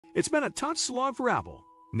It's been a tough slog for Apple,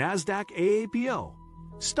 NASDAQ AAPL,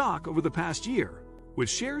 stock over the past year, with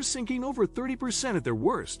shares sinking over 30% at their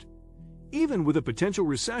worst. Even with a potential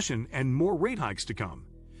recession and more rate hikes to come,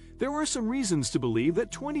 there are some reasons to believe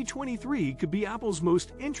that 2023 could be Apple's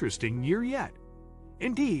most interesting year yet.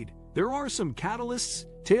 Indeed, there are some catalysts,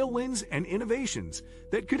 tailwinds, and innovations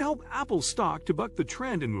that could help Apple's stock to buck the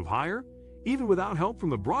trend and move higher, even without help from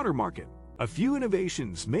the broader market. A few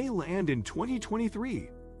innovations may land in 2023.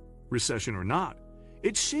 Recession or not,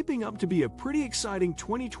 it's shaping up to be a pretty exciting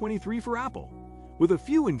 2023 for Apple, with a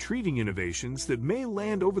few intriguing innovations that may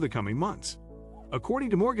land over the coming months.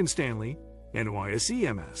 According to Morgan Stanley,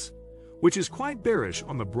 NYSE MS, which is quite bearish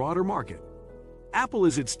on the broader market, Apple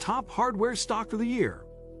is its top hardware stock for the year.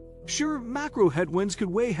 Sure, macro headwinds could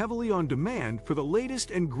weigh heavily on demand for the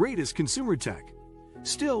latest and greatest consumer tech.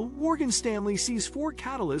 Still, Morgan Stanley sees 4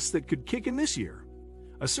 catalysts that could kick in this year: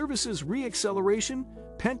 a services re-acceleration,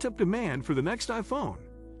 pent-up demand for the next iPhone,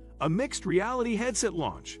 a mixed reality headset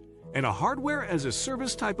launch, and a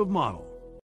hardware-as-a-service type of model.